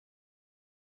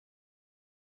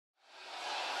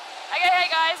Okay,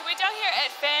 hey guys, we're down here at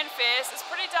FanFEST. It's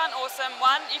pretty darn awesome.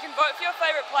 One, you can vote for your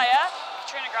favourite player.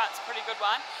 Katrina Grant's a pretty good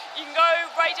one. You can go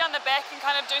right down the back and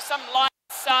kind of do some lights,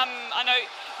 I know,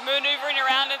 manoeuvring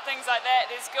around and things like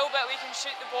that. There's Gilbert where you can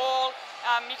shoot the ball.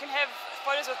 You can have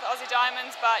photos with the Aussie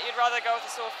Diamonds, but you'd rather go with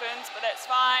the Ferns, but that's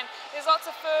fine. There's lots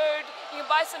of food. You can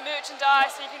buy some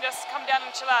merchandise, so you can just come down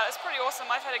and chill out. It's pretty awesome.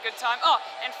 I've had a good time. Oh,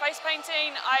 and face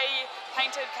painting. I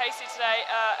painted Casey today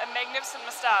a magnificent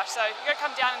moustache, so you gotta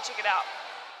come down and check it out.